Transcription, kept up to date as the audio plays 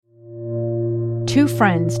Two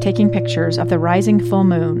friends taking pictures of the rising full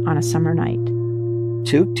moon on a summer night.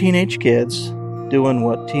 Two teenage kids doing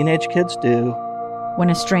what teenage kids do. When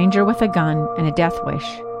a stranger with a gun and a death wish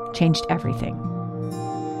changed everything.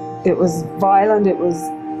 It was violent, it was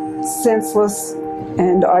senseless,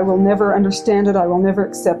 and I will never understand it, I will never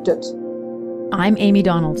accept it. I'm Amy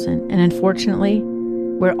Donaldson, and unfortunately,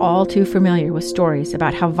 we're all too familiar with stories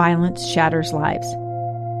about how violence shatters lives.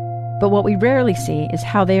 But what we rarely see is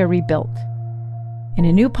how they are rebuilt. In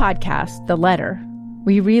a new podcast, The Letter,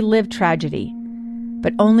 we relive tragedy,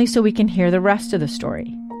 but only so we can hear the rest of the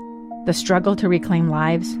story. The struggle to reclaim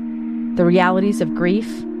lives, the realities of grief,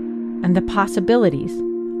 and the possibilities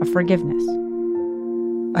of forgiveness.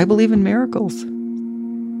 I believe in miracles.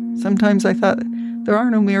 Sometimes I thought, there are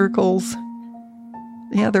no miracles.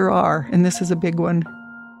 Yeah, there are, and this is a big one.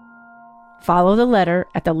 Follow The Letter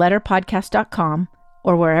at theletterpodcast.com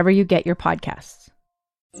or wherever you get your podcasts.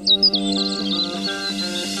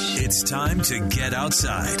 It's time to get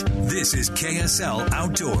outside. This is KSL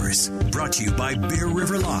Outdoors, brought to you by Bear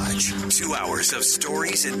River Lodge. 2 hours of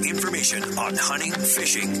stories and information on hunting,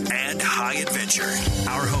 fishing, and high adventure.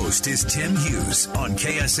 Our host is Tim Hughes on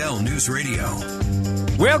KSL News Radio.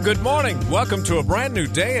 Well, good morning. Welcome to a brand new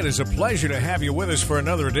day. It is a pleasure to have you with us for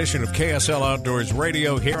another edition of KSL Outdoors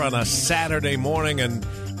Radio here on a Saturday morning. And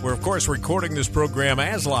we're, of course, recording this program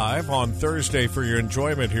as live on Thursday for your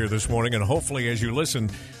enjoyment here this morning. And hopefully, as you listen,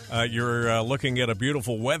 you're looking at a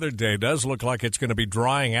beautiful weather day. It does look like it's going to be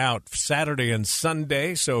drying out Saturday and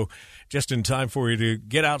Sunday. So just in time for you to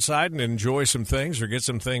get outside and enjoy some things or get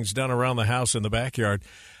some things done around the house in the backyard.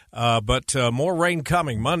 But more rain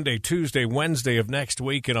coming Monday, Tuesday, Wednesday of next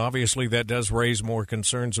week, and obviously that does raise more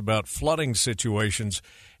concerns about flooding situations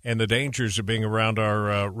and the dangers of being around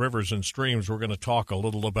our rivers and streams. We're going to talk a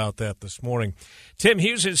little about that this morning. Tim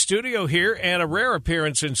Hughes in studio here, and a rare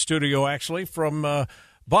appearance in studio, actually, from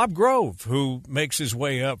Bob Grove, who makes his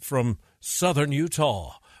way up from southern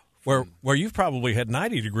Utah, where you've probably had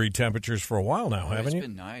 90-degree temperatures for a while now, haven't you? It's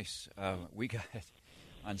been nice. We got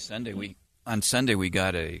on Sunday. On Sunday, we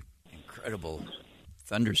got a incredible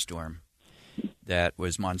thunderstorm that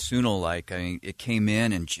was monsoonal-like. I mean, it came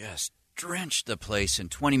in and just drenched the place in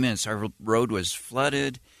 20 minutes. Our road was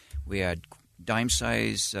flooded. We had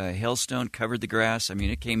dime-size hailstone covered the grass. I mean,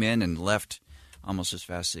 it came in and left almost as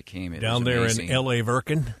fast as it came. It Down was there amazing. in L.A.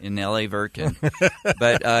 Virkin? In L.A. Virkin.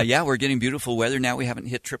 But, yeah, we're getting beautiful weather now. We haven't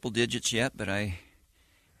hit triple digits yet, but I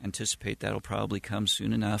anticipate that'll probably come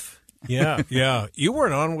soon enough. Yeah. You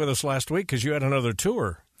weren't on with us last week because you had another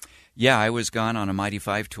tour. Yeah, I was gone on a Mighty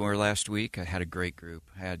Five tour last week. I had a great group.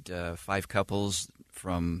 I had 5 couples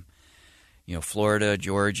from, Florida,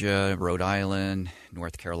 Georgia, Rhode Island,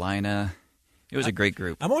 North Carolina. It was a great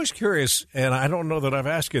group. I'm always curious, and I don't know that I've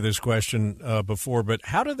asked you this question before, but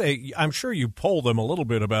how do they – I'm sure you polled them a little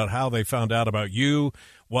bit about how they found out about you,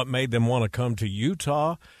 what made them want to come to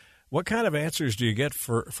Utah. What kind of answers do you get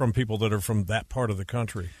from people that are from that part of the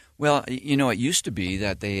country? Well, it used to be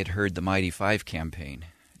that they had heard the Mighty Five campaign,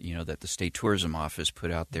 that the State Tourism Office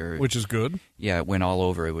put out there. Which is good. Yeah, it went all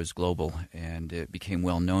over. It was global, and it became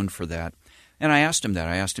well known for that. And I asked them that.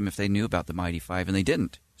 I asked them if they knew about the Mighty Five, and they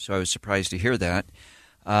didn't. So I was surprised to hear that.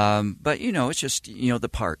 But, it's just, the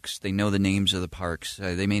parks. They know the names of the parks.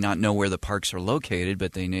 They may not know where the parks are located,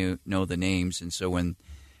 but they know the names. And so when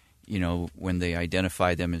they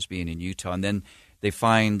identify them as being in Utah, and then they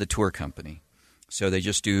find the tour company. So they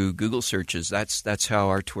just do Google searches. That's how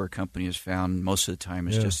our tour company is found most of the time,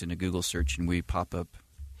 is just in a Google search, and we pop up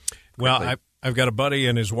quickly. Well, I've got a buddy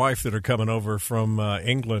and his wife that are coming over from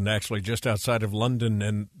England, actually just outside of London,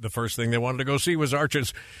 and the first thing they wanted to go see was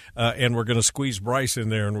Arches, and we're going to squeeze Bryce in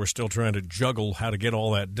there, and we're still trying to juggle how to get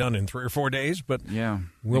all that done in 3 or 4 days. But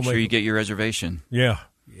make sure you get your reservation. Yeah,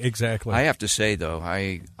 exactly. I have to say, though,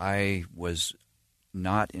 I was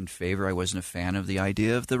not in favor. I wasn't a fan of the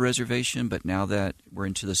idea of the reservation, but now that we're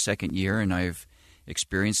into the second year and I've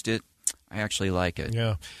experienced it, I actually like it.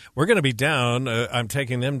 Yeah. We're going to be down. I'm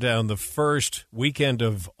taking them down the first weekend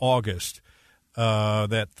of August,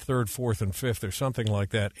 that 3rd, 4th, and 5th or something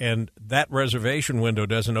like that. And that reservation window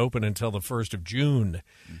doesn't open until the 1st of June.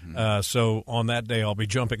 Mm-hmm. So on that day, I'll be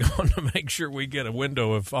jumping on to make sure we get a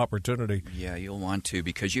window of opportunity. Yeah, you'll want to,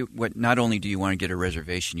 because not only do you want to get a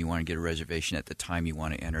reservation, you want to get a reservation at the time you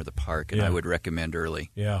want to enter the park, and I would recommend early.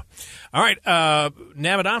 Yeah. All right.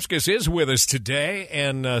 Navadomskis is with us today,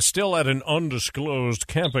 and still at an undisclosed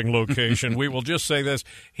camping location. We will just say this.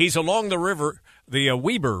 He's along the river, the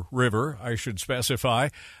Weber River, I should specify,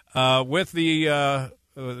 with the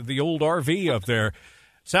old RV up there.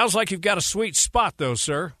 Sounds like you've got a sweet spot, though,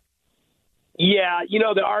 sir. Yeah,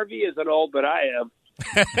 the RV isn't old, but I am.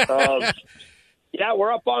 Yeah,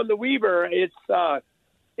 we're up on the Weber.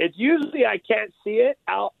 It's usually I can't see it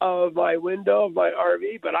out of my window of my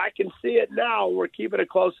RV, but I can see it now. We're keeping a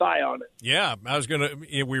close eye on it. Yeah,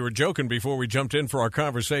 we were joking before we jumped in for our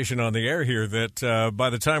conversation on the air here that by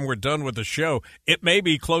the time we're done with the show, it may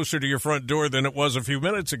be closer to your front door than it was a few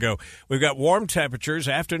minutes ago. We've got warm temperatures,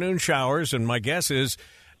 afternoon showers, and my guess is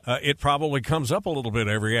it probably comes up a little bit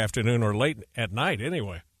every afternoon or late at night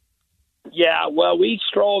anyway. Yeah, well, we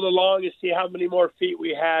strolled along to see how many more feet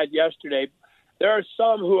we had yesterday. There are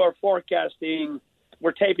some who are forecasting,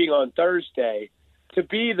 we're taping on Thursday, to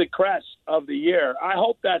be the crest of the year. I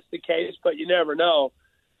hope that's the case, but you never know.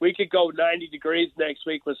 We could go 90 degrees next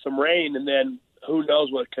week with some rain, and then who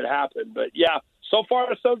knows what could happen. But, yeah, so far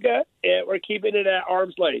so good. We're keeping it at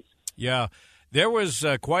arm's length. Yeah, there was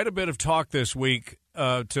quite a bit of talk this week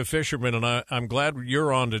to fishermen, and I'm glad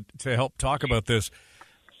you're on to help talk about this.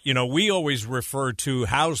 You know, we always refer to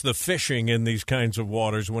how's the fishing in these kinds of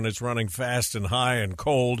waters when it's running fast and high and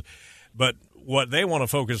cold. But what they want to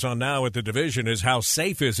focus on now at the division is how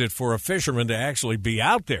safe is it for a fisherman to actually be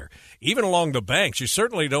out there, even along the banks. You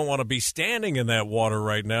certainly don't want to be standing in that water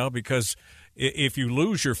right now because if you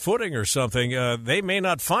lose your footing or something, they may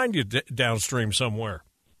not find you downstream somewhere.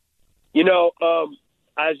 You know,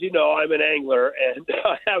 as you know, I'm an angler, and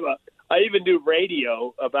I even do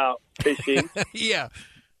radio about fishing. Yeah.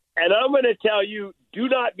 And I'm going to tell you, do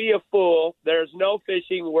not be a fool. There's no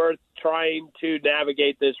fishing worth trying to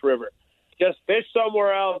navigate this river. Just fish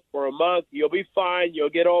somewhere else for a month. You'll be fine. You'll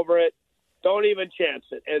get over it. Don't even chance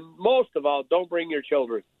it. And most of all, don't bring your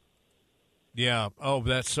children. Yeah. Oh,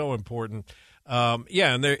 that's so important.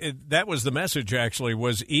 Yeah, and that was the message, actually,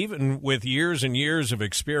 was even with years and years of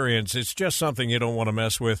experience, it's just something you don't want to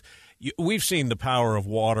mess with. We've seen the power of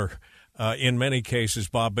water in many cases,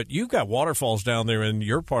 Bob, but you've got waterfalls down there in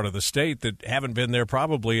your part of the state that haven't been there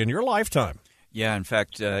probably in your lifetime. Yeah, in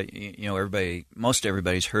fact, most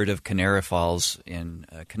everybody's heard of Canara Falls in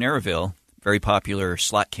Canaraville, very popular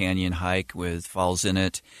slot canyon hike with falls in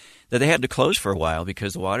it that they had to close for a while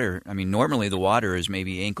because the water, normally the water is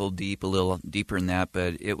maybe ankle deep, a little deeper than that,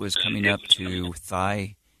 but it was coming up to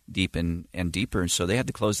thigh deep and deeper, so they had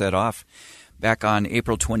to close that off. Back on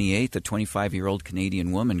April 28th, a 25-year-old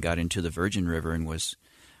Canadian woman got into the Virgin River and was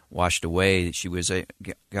washed away. She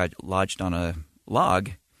got lodged on a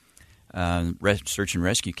log. Search and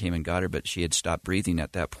rescue came and got her, but she had stopped breathing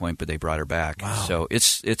at that point, but they brought her back. Wow. So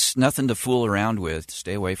it's nothing to fool around with.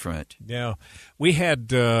 Stay away from it. Yeah. We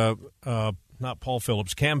had not Paul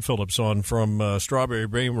Phillips, Cam Phillips on from Strawberry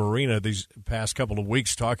Bay Marina these past couple of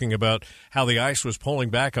weeks talking about how the ice was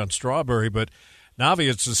pulling back on Strawberry, but Navi,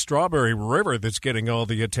 it's the Strawberry River that's getting all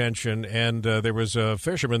the attention, and there was a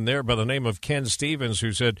fisherman there by the name of Ken Stevens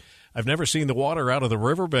who said, I've never seen the water out of the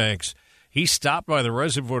riverbanks. He stopped by the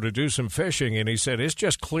reservoir to do some fishing, and he said it's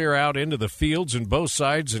just clear out into the fields and both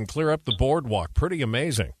sides and clear up the boardwalk. Pretty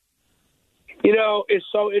amazing. You know, it's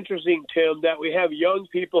so interesting, Tim, that we have young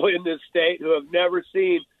people in this state who have never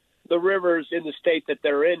seen the rivers in the state that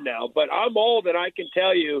they're in now. But I'm old, and I can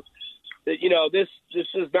tell you that, this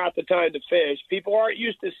is not the time to fish. People aren't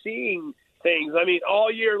used to seeing things.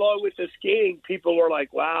 All year long with the skiing, people were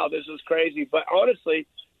like, wow, this is crazy. But honestly,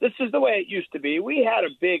 this is the way it used to be. We had a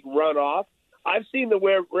big runoff. I've seen the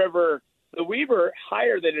Weber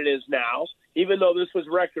higher than it is now, even though this was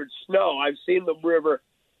record snow. I've seen the river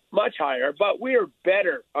much higher, but we are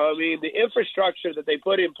better. The infrastructure that they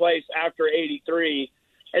put in place after 83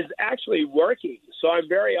 is actually working. So I'm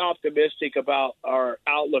very optimistic about our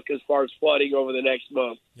outlook as far as flooding over the next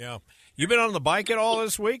month. Yeah. You been on the bike at all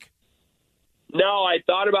this week? No, I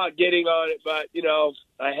thought about getting on it, but,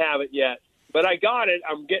 I haven't yet. But I got it.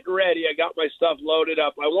 I'm getting ready. I got my stuff loaded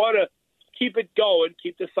up. I want to keep it going,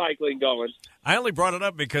 keep the cycling going. I only brought it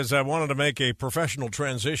up because I wanted to make a professional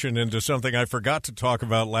transition into something I forgot to talk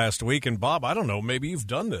about last week. And, Bob, I don't know, maybe you've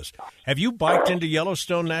done this. Have you biked into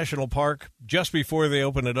Yellowstone National Park just before they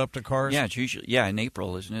open it up to cars? Yeah, it's usually in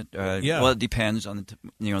April, isn't it? Yeah. Well, it depends on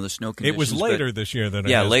the snow conditions. It was later this year than it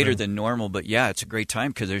yeah, has later been. than normal. But yeah, it's a great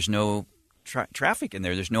time because there's no traffic in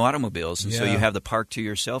there. There's no automobiles, and so you have the park to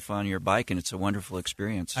yourself on your bike, and it's a wonderful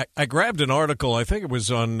experience. I grabbed an article, I think it was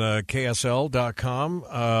on KSL.com.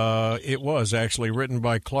 It was actually written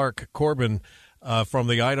by Clark Corbin from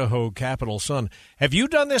the Idaho Capital Sun. Have you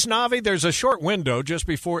done this, Navi? There's a short window just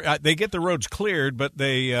before they get the roads cleared, but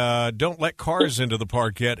they don't let cars into the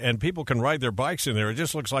park yet, and people can ride their bikes in there. It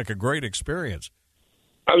just looks like a great experience.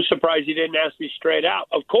 I'm surprised you didn't ask me straight out.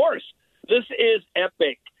 Of course, this is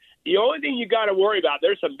epic. The only thing you got to worry about,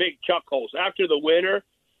 there's some big chuck holes. After the winter,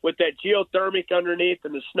 with that geothermic underneath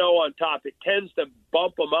and the snow on top, it tends to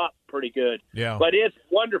bump them up pretty good. Yeah. But it's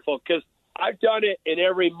wonderful because I've done it in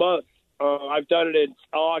every month. I've done it in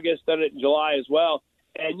August, done it in July as well.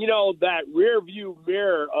 And, that rear view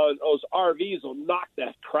mirror on those RVs will knock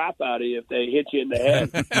that crap out of you if they hit you in the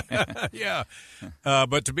head. Yeah.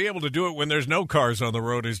 But to be able to do it when there's no cars on the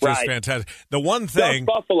road is just fantastic. The one thing.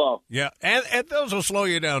 Just Buffalo. Yeah. And those will slow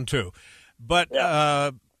you down, too. But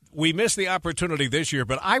we missed the opportunity this year,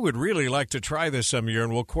 but I would really like to try this some year,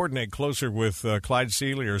 and we'll coordinate closer with Clyde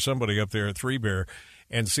Seeley or somebody up there at Three Bear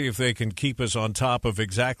and see if they can keep us on top of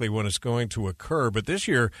exactly when it's going to occur. But this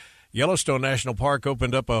year, Yellowstone National Park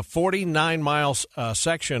opened up a 49-mile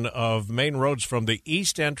section of main roads from the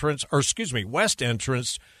west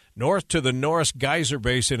entrance north to the Norris Geyser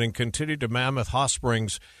Basin and continued to Mammoth Hot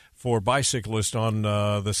Springs for bicyclists on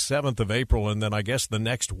the 7th of April. And then I guess the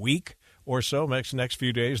next week or so, next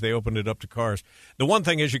few days, they opened it up to cars. The one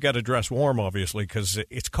thing is you got to dress warm, obviously, because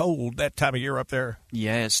it's cold that time of year up there.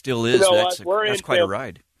 Yeah, it still is. That's quite a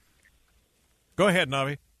ride. Go ahead,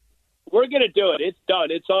 Navi. We're going to do it. It's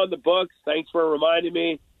done. It's on the books. Thanks for reminding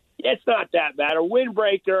me. It's not that bad. A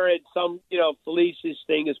windbreaker and some, fallacious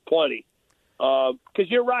thing is plenty because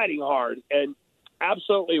you're riding hard. And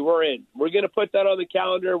absolutely, we're in. We're going to put that on the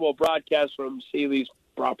calendar. We'll broadcast from Seeley's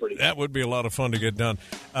property. That would be a lot of fun to get done.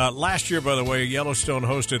 Last year, by the way, Yellowstone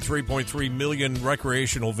hosted 3.3 million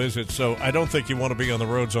recreational visits, so I don't think you want to be on the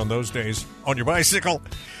roads on those days on your bicycle.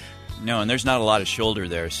 No, and there's not a lot of shoulder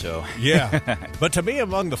there, so. Yeah, but to be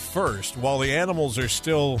among the first, while the animals are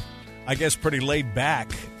still, I guess, pretty laid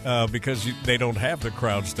back because they don't have the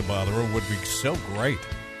crowds to bother them, would be so great.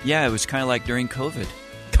 Yeah, it was kind of like during COVID.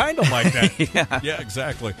 Kind of like that. Yeah,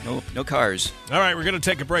 exactly. No cars. All right, we're going to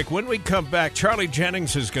take a break. When we come back, Charlie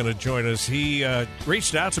Jennings is going to join us. He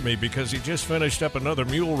reached out to me because he just finished up another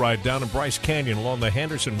mule ride down in Bryce Canyon along the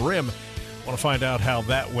Henderson Rim. Want to find out how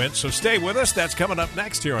that went, so stay with us. That's coming up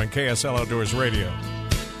next here on KSL Outdoors Radio.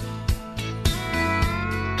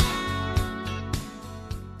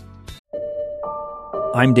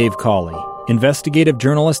 I'm Dave Cawley, investigative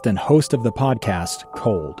journalist and host of the podcast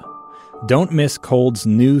Cold. Don't miss Cold's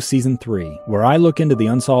new Season 3, where I look into the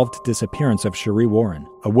unsolved disappearance of Cherie Warren,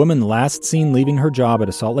 a woman last seen leaving her job at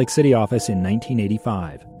a Salt Lake City office in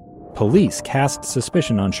 1985. Police cast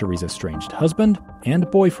suspicion on Cherie's estranged husband and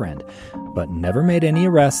boyfriend, but never made any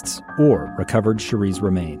arrests or recovered Cherie's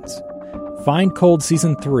remains. Find Cold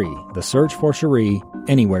Season 3, The Search for Cherie,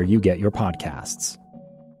 anywhere you get your podcasts.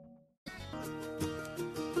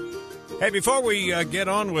 Hey, before we get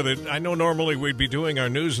on with it, I know normally we'd be doing our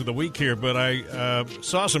news of the week here, but I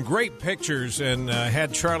saw some great pictures and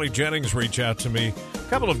had Charlie Jennings reach out to me a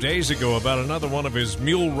couple of days ago about another one of his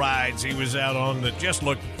mule rides he was out on that just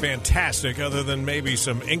looked fantastic, other than maybe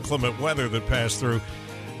some inclement weather that passed through.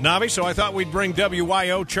 Navi, so I thought we'd bring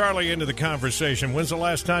WYO Charlie into the conversation. When's the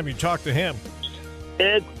last time you talked to him?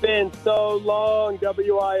 It's been so long,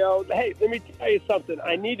 WIO. Hey, let me tell you something.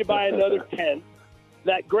 I need to buy another tent.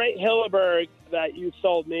 That great Hilleberg that you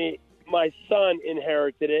sold me, my son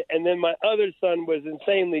inherited it, and then my other son was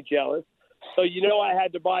insanely jealous. So I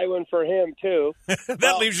had to buy one for him, too.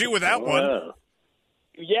 That leaves you without one.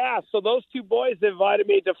 Yeah, so those two boys invited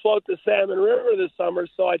me to float the Salmon River this summer,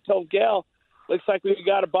 so I told Gail, looks like we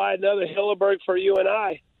got to buy another Hilleberg for you and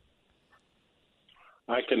I.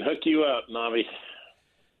 I can hook you up, Navi.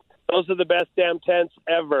 Those are the best damn tents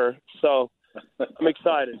ever, so I'm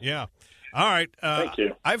excited. Yeah. All right. Thank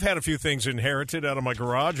you. I've had a few things inherited out of my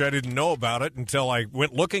garage. I didn't know about it until I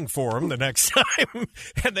went looking for them the next time,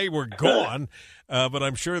 and they were gone. But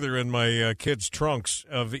I'm sure they're in my kids' trunks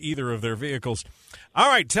of either of their vehicles. All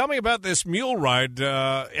right. Tell me about this mule ride.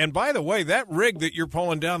 And by the way, that rig that you're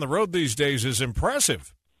pulling down the road these days is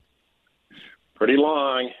impressive. Pretty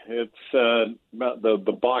long. It's about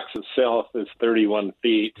the box itself is 31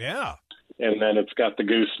 feet. Yeah. And then it's got the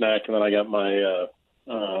gooseneck, and then I got my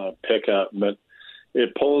pickup, but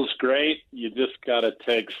it pulls great. You just got to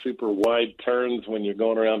take super wide turns when you're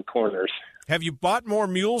going around corners. Have you bought more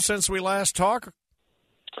mules since we last talked?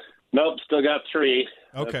 Nope, still got 3.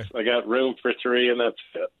 Okay. I got room for 3, and that's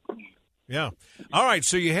it. Yeah. All right,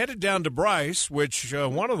 so you headed down to Bryce, which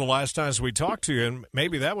one of the last times we talked to you, and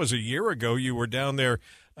maybe that was a year ago, you were down there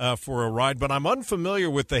for a ride, but I'm unfamiliar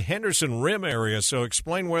with the Henderson Rim area, so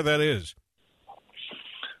explain where that is.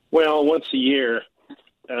 Well, once a year,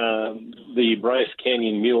 the Bryce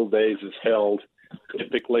Canyon Mule Days is held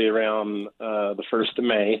typically around the 1st of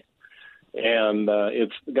May, and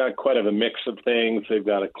it's got quite a mix of things. They've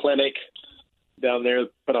got a clinic down there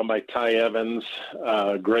put on by Ty Evans,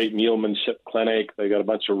 great mulemanship clinic. They got a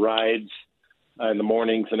bunch of rides in the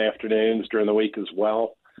mornings and afternoons during the week as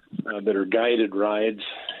well that are guided rides.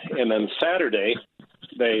 And then Saturday,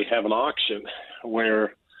 they have an auction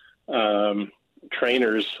where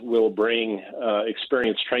trainers will bring,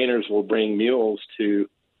 experienced trainers will bring mules to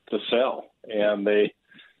sell, and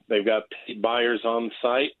they've got buyers on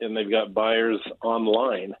site and they've got buyers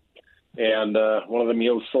online. And one of the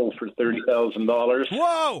mules sold for $30,000.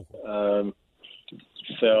 Whoa!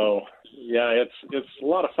 So yeah, it's a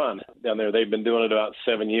lot of fun down there. They've been doing it about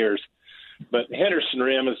 7 years. But Henderson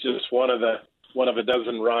Rim is just one of a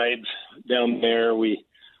dozen rides down there.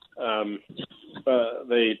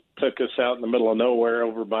 They took us out in the middle of nowhere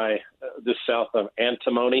over by just south of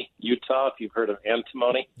Antimony, Utah, if you've heard of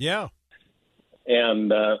Antimony. Yeah.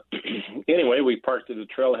 And anyway, we parked at the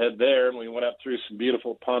trailhead there, and we went up through some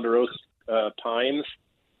beautiful ponderosa pines.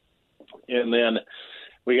 And then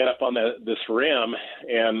we got up on this rim,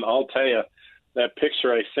 and I'll tell you, that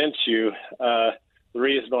picture I sent you, the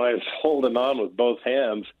reason why I was holding on with both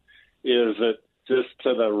hands is that just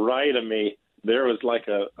to the right of me, there was like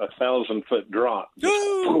a 1,000-foot drop.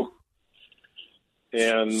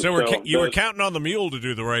 And so you were counting on the mule to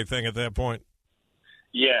do the right thing at that point.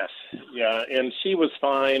 Yes, yeah, and she was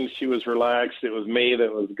fine. She was relaxed. It was me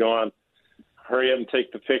that was going, hurry up and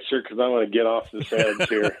take the picture because I'm going to get off this edge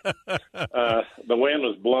here. The wind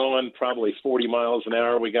was blowing probably 40 miles an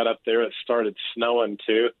hour. We got up there. It started snowing,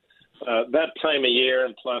 too. That time of year,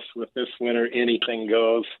 and plus with this winter, anything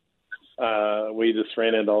goes. We just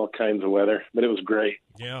ran into all kinds of weather, but it was great.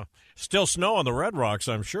 Yeah. Still snow on the Red Rocks,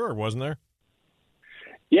 I'm sure, wasn't there?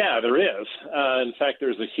 Yeah, there is. In fact,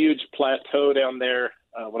 there's a huge plateau down there.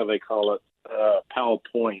 What do they call it? Powell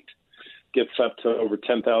Point. Gets up to over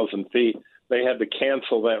 10,000 feet. They had to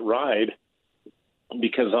cancel that ride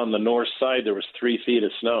because on the north side there was 3 feet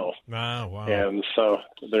of snow. Oh, wow. And so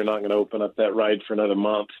they're not going to open up that ride for another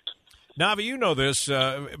month. Navi, you know this.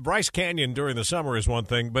 Bryce Canyon during the summer is one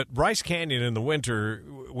thing, but Bryce Canyon in the winter,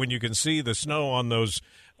 when you can see the snow on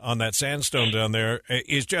that sandstone down there,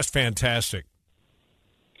 is just fantastic.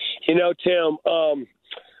 You know, Tim,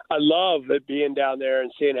 I love it being down there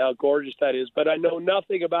and seeing how gorgeous that is, but I know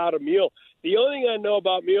nothing about a mule. The only thing I know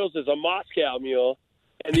about mules is a Moscow mule,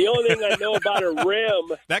 and the only thing I know about a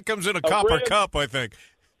rim... That comes in a copper cup, I think.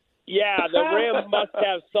 Yeah, the rim must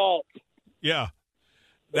have salt. Yeah.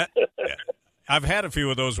 I've had a few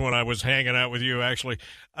of those when I was hanging out with you, actually.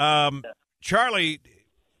 Charlie,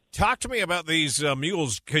 talk to me about these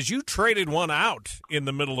mules, because you traded one out in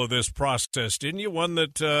the middle of this process, didn't you? One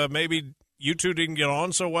that maybe you two didn't get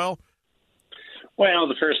on so well? Well,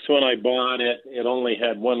 the first one I bought, it only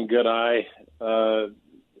had one good eye, the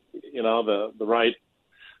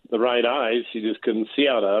right eyes you just couldn't see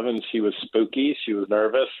out of, and she was spooky. She was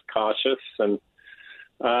nervous, cautious, and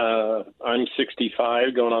I'm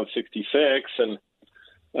 65, going on 66, and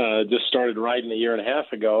just started riding a year and a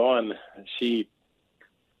half ago, and she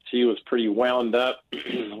was pretty wound up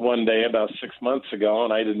one day about 6 months ago,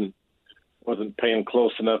 and I wasn't paying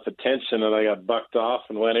close enough attention, and I got bucked off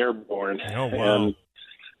and went airborne. Oh, wow. And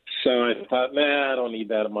so I thought, I don't need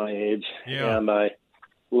that at my age. Yeah. And I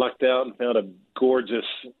lucked out and found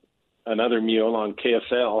another mule on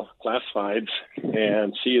KSL classifieds,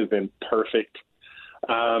 and she has been perfect.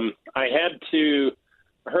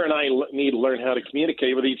 Her and I need to learn how to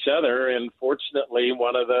communicate with each other, and fortunately,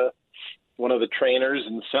 one of the trainers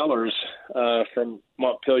and sellers from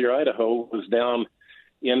Montpelier, Idaho, was down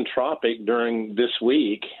in Tropic during this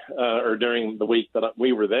week, or during the week that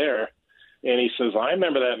we were there, and he says, I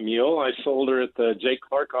remember that mule. I sold her at the Jay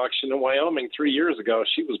Clark auction in Wyoming 3 years ago.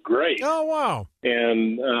 She was great. Oh, wow.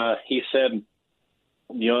 And he said,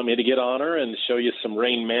 you want me to get on her and show you some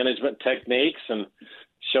rein management techniques and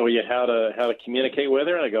show you how to communicate with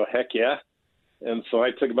her? And I go, heck yeah. And so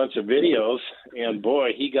I took a bunch of videos, and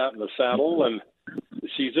boy, he got in the saddle, and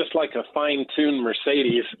she's just like a fine-tuned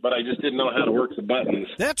Mercedes, but I just didn't know how to work the buttons.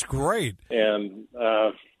 That's great. And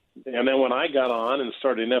then when I got on and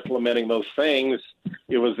started implementing those things,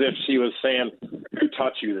 it was as if she was saying, who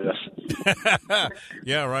taught you this?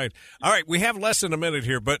 Yeah, right. All right, we have less than a minute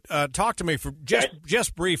here, but talk to me for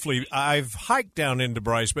just briefly. I've hiked down into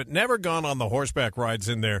Bryce, but never gone on the horseback rides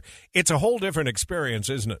in there. It's a whole different experience,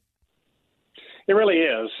 isn't it? It really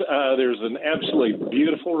is. There's an absolutely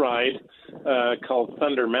beautiful ride called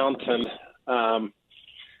Thunder Mountain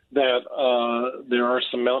that there are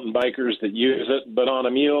some mountain bikers that use it, but on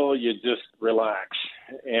a mule, you just relax.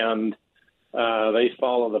 And they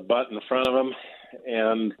follow the butt in front of them,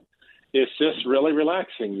 and it's just really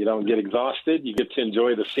relaxing. You don't get exhausted. You get to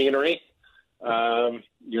enjoy the scenery.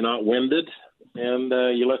 You're not winded, and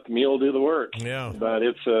you let the mule do the work. Yeah. But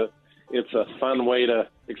it's a fun way to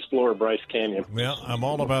explore Bryce Canyon. Well, I'm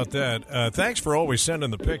all about that. Thanks for always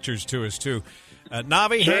sending the pictures to us, too.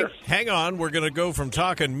 Navi, Sure. hang on. We're going to go from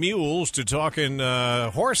talking mules to talking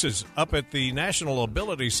horses up at the National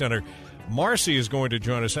Ability Center. Marcy is going to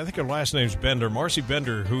join us. I think her last name's Bender. Marcy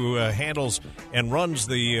Bender, who handles and runs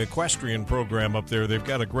the equestrian program up there. They've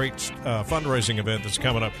got a great fundraising event that's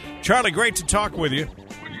coming up. Charlie, great to talk with you.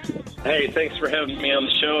 Hey, thanks for having me on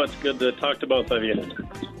the show. It's good to talk to both of you.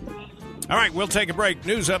 All right, we'll take a break.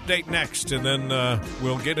 News update next, and then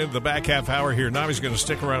we'll get into the back half hour here. Navi's going to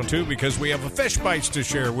stick around, too, because we have a Fish Bites to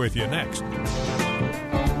share with you next.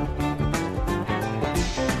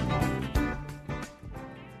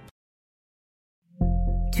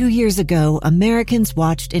 2 years ago, Americans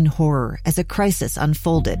watched in horror as a crisis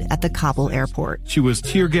unfolded at the Kabul airport. She was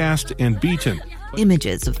tear-gassed and beaten.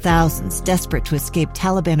 Images of thousands desperate to escape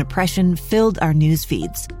Taliban oppression filled our news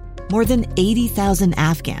feeds. More than 80,000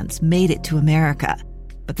 Afghans made it to America.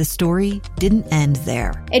 But the story didn't end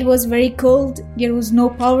there. It was very cold. There was no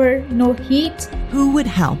power, no heat. Who would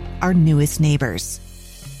help our newest neighbors?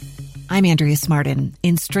 I'm Andrea Smartin.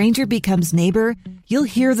 In Stranger Becomes Neighbor, you'll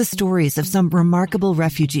hear the stories of some remarkable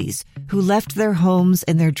refugees who left their homes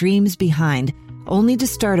and their dreams behind, only to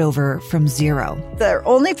start over from zero. Their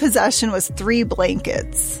only possession was 3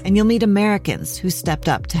 blankets. And you'll meet Americans who stepped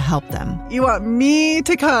up to help them. You want me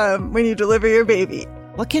to come when you deliver your baby.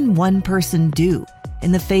 What can one person do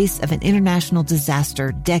in the face of an international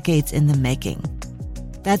disaster decades in the making?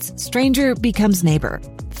 That's Stranger Becomes Neighbor.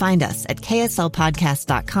 Find us at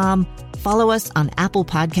kslpodcast.com. Follow us on Apple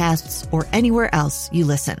Podcasts or anywhere else you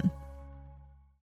listen.